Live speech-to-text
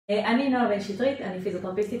אני נועה בן שטרית, אני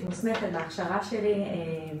פיזיותרפיסטית מוסמכת בהכשרה שלי,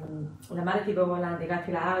 למדתי בהולנד,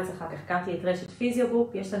 הגעתי לארץ, אחר כך הקמתי את רשת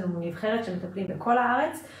פיזיוגרופ, יש לנו נבחרת שמטפלים בכל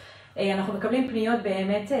הארץ. אנחנו מקבלים פניות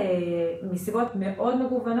באמת מסיבות מאוד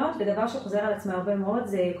מגוונות, ודבר שחוזר על עצמו הרבה מאוד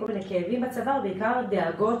זה כל מיני כאבים בצוואר, בעיקר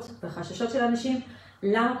דאגות וחששות של אנשים,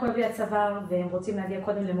 למה כואב לי הצוואר, והם רוצים להגיע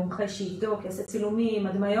קודם למומחה שיבדוק, יעשה צילומים,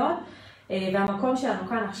 הדמיות, והמקום שלנו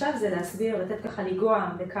כאן עכשיו זה להסביר, לתת ככה לגוע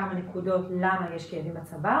בכמה נקודות למה יש כאבים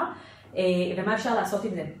בצוואר, ומה אפשר לעשות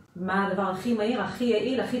עם זה. מה הדבר הכי מהיר, הכי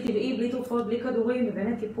יעיל, הכי טבעי, בלי תרופות, בלי כדורים,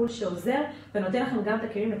 ובאמת טיפול שעוזר, ונותן לכם גם את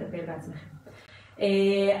הכלים לטפל בעצמכם.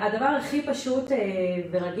 הדבר הכי פשוט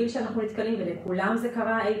ורגיל שאנחנו נתקלים, ולכולם זה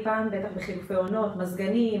קרה אי פעם, בטח בחילופי עונות,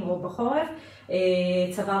 מזגנים או בחורף,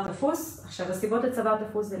 צוואר תפוס. עכשיו, הסיבות לצוואר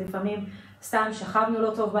תפוס זה לפעמים סתם שכבנו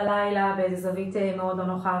לא טוב בלילה באיזו זווית מאוד לא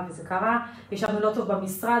נוחה, וזה קרה, ישבנו לא טוב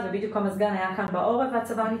במשרד ובדיוק המזגן היה כאן בעורף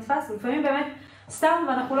והצוואר נתפס, ולפעמים באמת סתם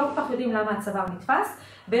ואנחנו לא כל כך יודעים למה הצוואר נתפס,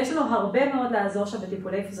 ויש לנו הרבה מאוד לעזור שם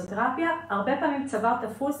בטיפולי פיזיותרפיה. הרבה פעמים צוואר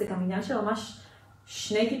תפוס זה גם עניין של ממש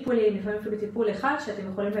שני טיפולים, לפעמים אפילו טיפול אחד,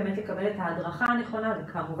 שאתם יכולים באמת לקבל את ההדרכה הנכונה,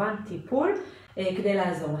 וכמובן טיפול כדי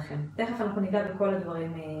לעזור לכם. תכף אנחנו ניגע בכל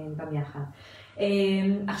הדברים גם יחד.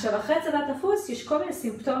 עכשיו, אחרי צוואר תפוס יש כל מיני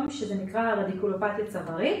סימפטומים שזה נקרא רדיקולופתיה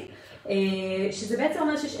צווארית, שזה בעצם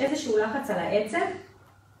אומר שיש איזשהו לחץ על העצב.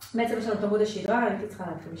 בעצם יש לנו את עמוד השדרה, הייתי צריכה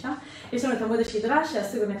להתחיל משם. יש לנו את עמוד השדרה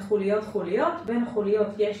שעשו באמת חוליות. בין החוליות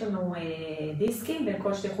יש לנו דיסקים, בין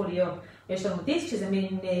כל שתי חוליות יש לנו דיסק, שזה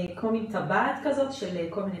כמו מין טבעת כזאת של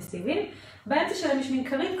כל מיני סיבים. באמצע שלהם יש מין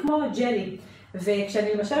כרית כמו ג'לי.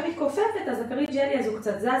 וכשאני למשל מתכופפת, אז הכרית ג'לי הזו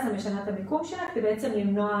קצת זזה, משנה את המיקום שלה, כדי בעצם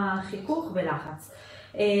למנוע חיכוך ולחץ.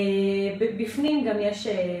 בפנים גם יש,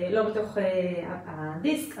 לא בתוך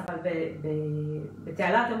הדיסק, אבל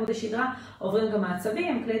בתעלת עמוד השדרה עוברים גם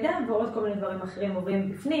מעצבים, כלי דם ועוד כל מיני דברים אחרים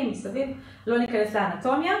עוברים בפנים, מסביב, לא ניכנס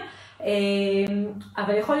לאנטומיה,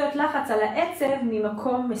 אבל יכול להיות לחץ על העצב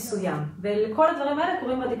ממקום מסוים, ולכל הדברים האלה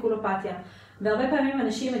קוראים רדיקולופתיה. והרבה פעמים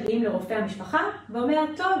אנשים מגיעים לרופא המשפחה ואומר,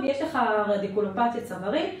 טוב, יש לך רדיקולופתיה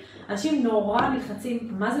צווארית, אנשים נורא נלחצים,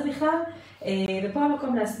 מה זה בכלל? ופה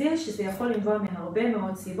המקום להסביר שזה יכול לנבוע מהרבה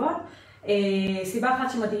מאוד סיבות. סיבה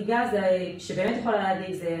אחת שמדאיגה, שבאמת יכולה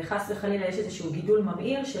להדאיג, זה חס וחלילה יש איזשהו גידול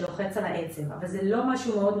ממאיר שלוחץ על העצב, אבל זה לא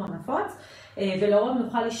משהו מאוד מאוד נפוץ, ולרוב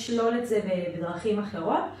נוכל לשלול את זה בדרכים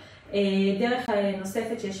אחרות. דרך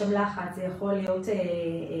נוספת שיש שם לחץ, זה יכול להיות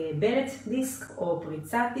בלט דיסק או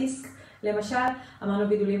פריצת דיסק. למשל, אמרנו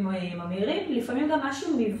גידולים ממאירים, לפעמים גם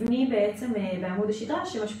משהו מבני בעצם בעמוד השדרה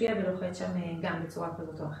שמשפיע ולוחץ שם גם בצורה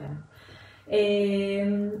כזאת או אחרת.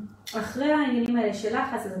 אחרי העניינים האלה של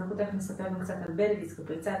לחץ, אז אנחנו תכף נספר גם קצת על בלט דיסק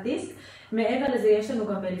ופריצת דיסק. מעבר לזה יש לנו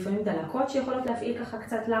גם לפעמים דלקות שיכולות להפעיל ככה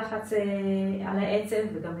קצת לחץ על העצב,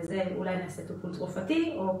 וגם לזה אולי נעשה טיפול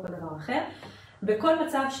תרופתי או כל דבר אחר. בכל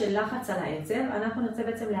מצב של לחץ על העצב, אנחנו נרצה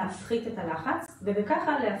בעצם להפחית את הלחץ,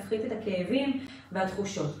 ובככה להפחית את הכאבים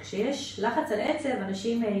והתחושות. כשיש לחץ על עצב,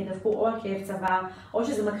 אנשים ידווחו או על כאב צוואר, או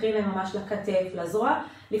שזה מקרין להם ממש לכתף, לזרוע.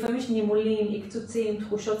 לפעמים יש נימולים, עקצוצים,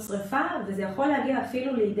 תחושות שריפה, וזה יכול להגיע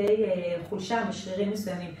אפילו לידי חולשה בשרירים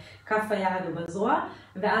מסוימים, כף היד או בזרוע,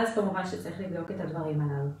 ואז כמובן שצריך לבדוק את הדברים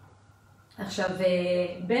הללו. עכשיו,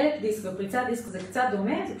 בלט דיסק ופריצת דיסק זה קצת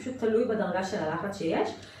דומה, זה פשוט תלוי בדרגה של הלחץ שיש.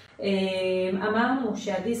 אמרנו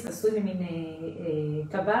שהדיסק עשוי ממין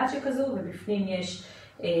טבעת שכזו, ובפנים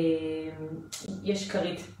יש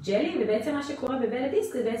כרית ג'לי, ובעצם מה שקורה בבלט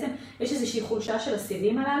דיסק זה בעצם יש איזושהי חולשה של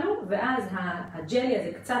הסיבים הללו, ואז הג'לי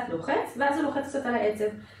הזה קצת לוחץ, ואז זה לוחץ קצת על העצב.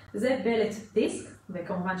 זה בלט דיסק,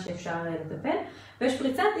 וכמובן שאפשר לטפל. ויש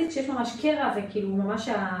פריצת דיסק שיש ממש קרע, וכאילו ממש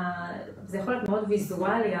זה יכול להיות מאוד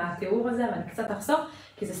ויזואלי התיאור הזה, אבל אני קצת אחסוך,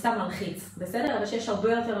 כי זה סתם מלחיץ, בסדר? אבל שיש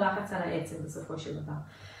הרבה יותר לחץ על העצב בסופו של דבר.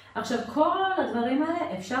 עכשיו, כל הדברים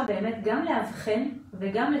האלה אפשר באמת גם לאבחן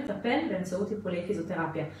וגם לטפל באמצעות טיפולי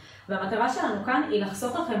פיזיותרפיה. והמטרה שלנו כאן היא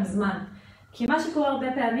לחסוך לכם זמן. כי מה שקורה הרבה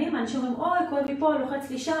פעמים, אנשים אומרים, אוי, כואב לי פה, לוחץ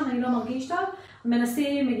לי שם, אני לא מרגיש טוב,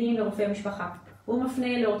 מגיעים לרופא משפחה. הוא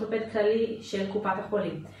מפנה לאורתופד כללי של קופת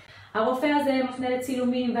החולים. הרופא הזה מפנה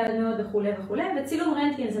לצילומים והדמיות וכו' וכו', וצילום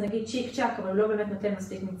רנטגן זה נגיד צ'יק צ'ק, אבל הוא לא באמת נותן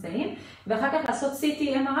מספיק ממצאים. ואחר כך לעשות CT,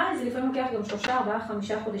 MRI, זה לפעמים לוקח גם 3, 4,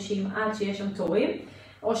 5 חודשים עד שיש שם תורים.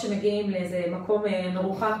 או שמגיעים לאיזה מקום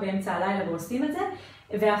מרוחק באמצע הלילה ועושים את זה,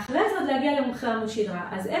 ואחרי זאת להגיע למומחה עמוד שדרה.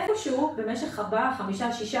 אז איפשהו במשך 4, 5,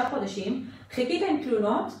 6 חודשים חיכית עם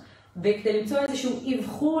תלונות, וכדי למצוא איזשהו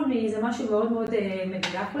אבחון מאיזה משהו מאוד מאוד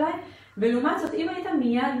מדויק אולי, ולעומת זאת אם היית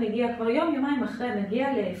מיד מגיע כבר יומיים אחרי מגיע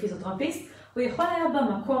לפיזיותרפיסט, הוא יכול היה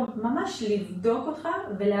במקום ממש לבדוק אותך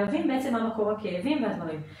ולהבין בעצם מה מקור הכאבים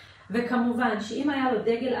והדברים. וכמובן שאם היה לו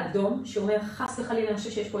דגל אדום, שאומר חס וחלילה, אני חושב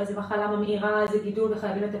שיש פה איזה מחלה ממאירה, איזה גידול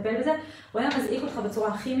וחייבים לטפל בזה, הוא היה מזעיק אותך בצורה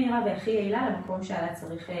הכי מהירה והכי יעילה למקום שהיה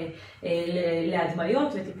צריך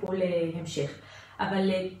להדמיות וטיפול המשך.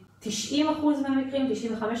 אבל 90% מהמקרים,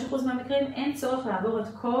 95% מהמקרים, אין צורך לעבור את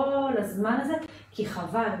כל הזמן הזה, כי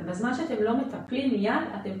חבל. בזמן שאתם לא מטפלים מיד,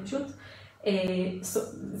 אתם פשוט,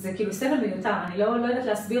 זה כאילו סבל מיותר. אני לא יודעת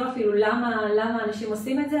להסביר אפילו למה אנשים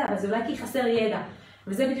עושים את זה, אבל זה אולי כי חסר ידע.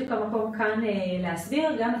 וזה בדיוק המקום כאן להסביר.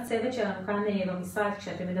 גם הצוות שלנו כאן במשרד,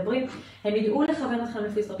 כשאתם מדברים, הם ידעו לכוון אתכם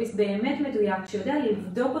לפיזיותרפיסט באמת מדויק, שיודע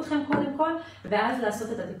לבדוק אתכם קודם כל, ואז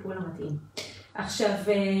לעשות את הטיפול המתאים. עכשיו,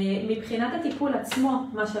 מבחינת הטיפול עצמו,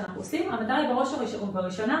 מה שאנחנו עושים, המטרה היא בראש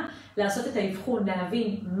ובראשונה לעשות את האבחון,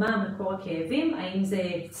 להבין מה מקור הכאבים, האם זה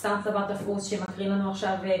סתם צוואר תפוס שמקרין לנו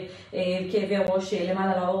עכשיו כאבי ראש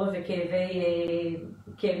למעלה לעורף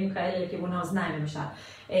וכאבים כאלה לכיוון האוזניים למשל.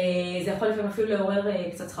 זה יכול לפעמים אפילו לעורר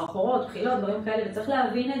קצת סחרחורות, בחילות, דברים כאלה, וצריך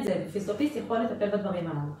להבין את זה, ופיזיותרפיסט יכול לטפל בדברים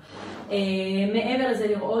הללו. מעבר לזה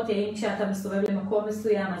לראות האם כשאתה מסתובב למקום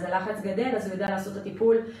מסוים, אז הלחץ גדל, אז הוא יודע לעשות את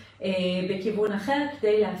הטיפול בכיוון אחר,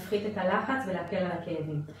 כדי להפחית את הלחץ ולהקל על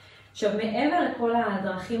הכאבים. עכשיו, מעבר לכל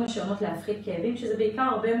הדרכים השונות להפחית כאבים, שזה בעיקר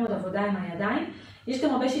הרבה מאוד עבודה עם הידיים, יש גם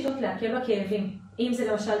הרבה שיטות להקל בכאבים. אם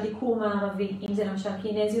זה למשל דיקור מערבי, אם זה למשל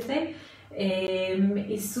קינזיוטייפ,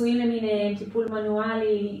 עיסויים למיניהם, טיפול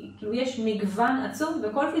מנואלי, כאילו יש מגוון עצום,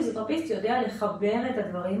 וכל פיזיותרפיסט יודע לחבר את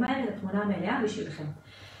הדברים האלה לתמונה מלאה בשבילכם.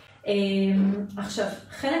 עכשיו,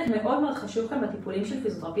 חלק מאוד מאוד חשוב כאן בטיפולים של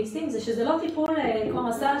פיזיותרפיסטים, זה שזה לא טיפול כמו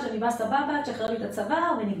מסאז' אני בא סבבה, תשחרר לי את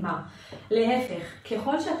הצוואר ונגמר. להפך,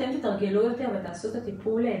 ככל שאתם תתרגלו יותר ותעשו את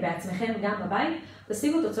הטיפול בעצמכם גם בבית,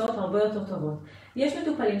 תשיגו תוצאות הרבה יותר טובות. יש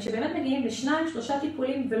מטופלים שבאמת מגיעים ל2-3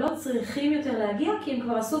 טיפולים ולא צריכים יותר להגיע, כי הם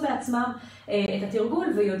כבר עשו בעצמם את התרגול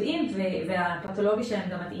ויודעים, והפתולוגיה שלהם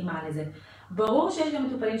גם מתאימה לזה. ברור שיש גם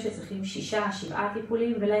מטופלים שצריכים 6-7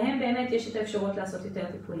 טיפולים, ולהם באמת יש את האפשרות לעשות יותר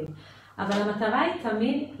טיפולים. אבל המטרה היא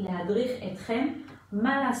תמיד להדריך אתכם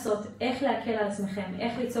מה לעשות, איך להקל על עצמכם,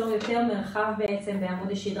 איך ליצור יותר מרחב בעצם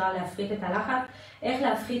בעמוד השדרה, להפחית את הלחץ, איך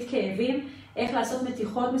להפחית כאבים, איך לעשות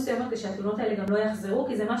מתיחות מסוימות כשהתלונות האלה גם לא יחזרו,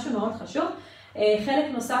 כי זה משהו מאוד חשוב. חלק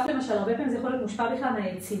נוסף למשל, הרבה פעמים זה יכול להיות מושפע בכלל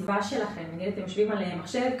מהיציבה שלכם. נגיד אתם יושבים על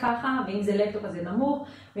מחשב ככה, ואם זה לפטופ אז זה נמוך,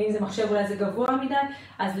 ואם זה מחשב אולי זה גבוה מדי,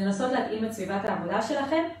 אז לנסות להתאים את סביבת העבודה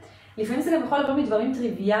שלכם. לפעמים זה גם יכול לבוא מדברים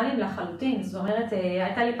טריוויאליים לחלוטין. זאת אומרת,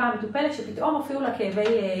 הייתה לי פעם מטופלת שפתאום הופיעו לה כאבי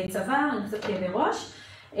צוואר, קצת כאבי ראש,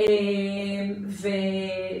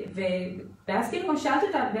 ואז כאילו גם שאלתי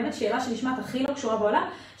אותה באמת שאלה שנשמעת הכי לא קשורה בעולם,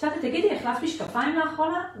 שאלתי, תגידי, החלפת משקפיים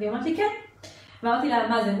לאחרונה? והיא אמרת לי, כן. ואמרתי לה,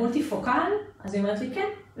 מה זה, מולטי-פוקל? אז היא אומרת לי, כן.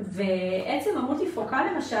 ועצם המולטי-פוקל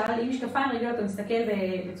למשל, אם משקפיים רגילות אתה מסתכל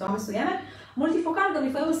בצורה מסוימת, מולטי-פוקל גם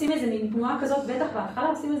לפעמים עושים איזה מין תנועה כזאת, בטח בהתחלה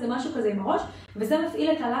עושים איזה משהו כזה עם הראש, וזה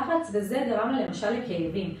מפעיל את הלחץ, וזה גרם לה למשל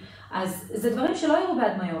לכאבים. אז זה דברים שלא יראו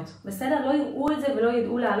בהדמיות, בסדר? לא יראו את זה ולא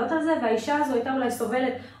ידעו לעלות על זה, והאישה הזו הייתה אולי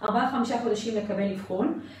סובלת 4-5 חודשים לקבל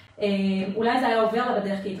אבחון. אולי זה היה עובר לה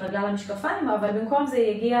בדרך כי התרגלה למשקפיים, אבל במקום זה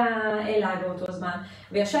יגיע אליי באותו זמן,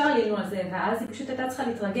 וישר עלינו על זה, ואז היא פשוט הייתה צריכה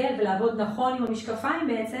להתרגל ולעבוד נכון עם המשקפיים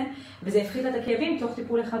בעצם, וזה הפחית את הכאבים תוך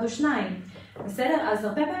טיפול 1 או 2. בסדר? אז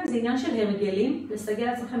הרבה פעמים זה עניין של הרגלים, לסגל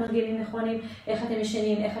לעצמכם הרגלים נכונים, איך אתם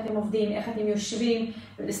ישנים, איך אתם עובדים, איך אתם יושבים,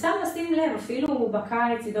 וסתם לשים לב, אפילו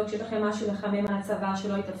בקיץ, לדאוג שיש לכם משהו לחמם על הצוואר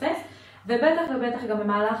שלא יתפס, ובטח ובטח גם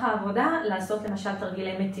במהלך העבודה, לעשות למשל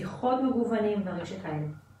תרגילי מתיחות מגוונים, דברים שכאלה.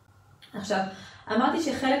 עכשיו, אמרתי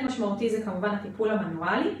שחלק משמעותי זה כמובן הטיפול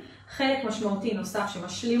המנואלי, חלק משמעותי נוסף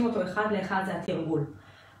שמשלים אותו אחד לאחד זה התרגול.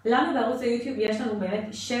 לנו בערוץ היוטיוב יש לנו באמת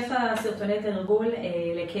שפע סרטוני תרגול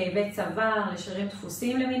לכאבי צוואר, לשרירים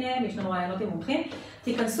דפוסים למיניהם, יש לנו רעיונות עם מומחים,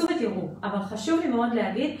 תיכנסו ותראו, אבל חשוב לי מאוד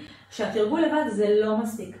להגיד שהתרגול לבד זה לא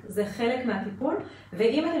מספיק, זה חלק מהטיפול,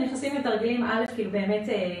 ואם אתם נכנסים לתרגילים א', כאילו באמת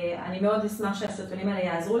אני מאוד אשמח שהסרטונים האלה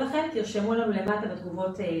יעזרו לכם, תרשמו לנו למטה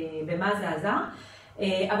בתגובות במה זה עזר,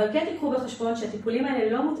 אבל כן תיקחו בחשבון שהטיפולים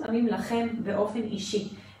האלה לא מותאמים לכם באופן אישי,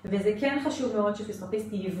 וזה כן חשוב מאוד שפיזיותרפיסט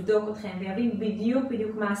יבדוק אתכם ויבין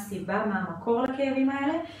בדיוק מה הסיבה, מה המקור לכאבים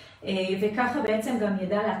האלה, וככה בעצם גם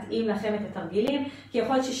ידע להתאים לכם את התרגילים, כי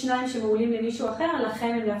יכול להיות ששניים שמעולים למישהו אחר,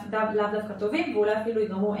 לכם הם לאו דווקא טובים, ואולי אפילו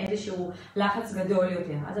יגרמו איזשהו לחץ גדול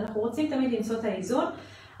יותר. אז אנחנו רוצים תמיד למצוא את האיזון,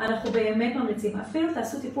 אנחנו באמת ממליצים, אפילו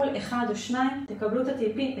תעשו טיפול 1 או 2, תקבלו את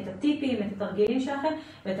הטיפים, את התרגילים שלכם,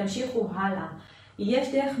 ותמשיכו הלאה.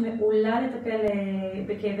 יש דרך מעולה לטפל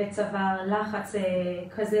בכאבי צוואר, לחץ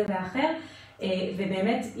כזה ואחר,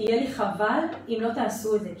 ובאמת יהיה לי חבל אם לא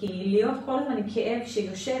תעשו את זה, כי להיות כל הזמן עם כאב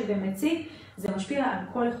שיושב ומציג, זה משפיע על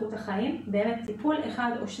כל איכות החיים. באמת טיפול 1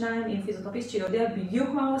 או 2 עם פיזיותרפיסט שיודע בדיוק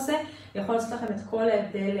מה הוא עושה, יכול לעשות לכם את כל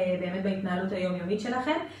ההבדל באמת בהתנהלות היומיומית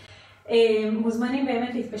שלכם. מוזמנים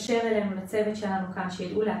באמת להתקשר אלינו לצוות שלנו כאן,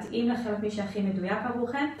 שידעו להתאים לכם את מי שהכי מדויק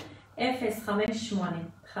עבורכם. 058-58-158.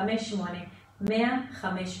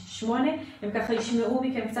 הם ככה ישמעו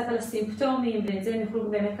מכם קצת על הסימפטומים, ואת זה הם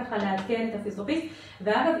יוכלו באמת ככה לעדכן את הפיזיותרפיסט.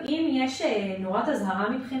 ואגב, אם יש נורת אזהרה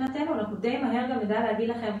מבחינתנו, אנחנו די מהר גם נדע להגיד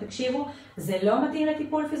לכם, תקשיבו, זה לא מתאים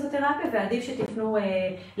לטיפול פיזיותרפיה, ועדיף שתפנו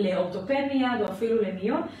לאורתופד מיד או אפילו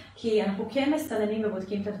למיון, כי אנחנו כן מסתננים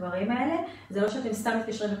ובודקים את הדברים האלה. זה לא שאתם סתם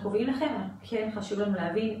מתקשרים וקובעים לכם, כן חשוב לנו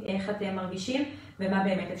להבין איך אתם מרגישים ומה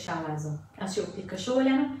באמת אפשר לעזור. אז שוב, תתקשרו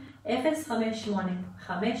אלינו 058-58-158,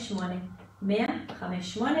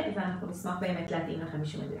 ואנחנו נשמח באמת להתאים לכם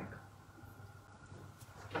מישהו מדויק.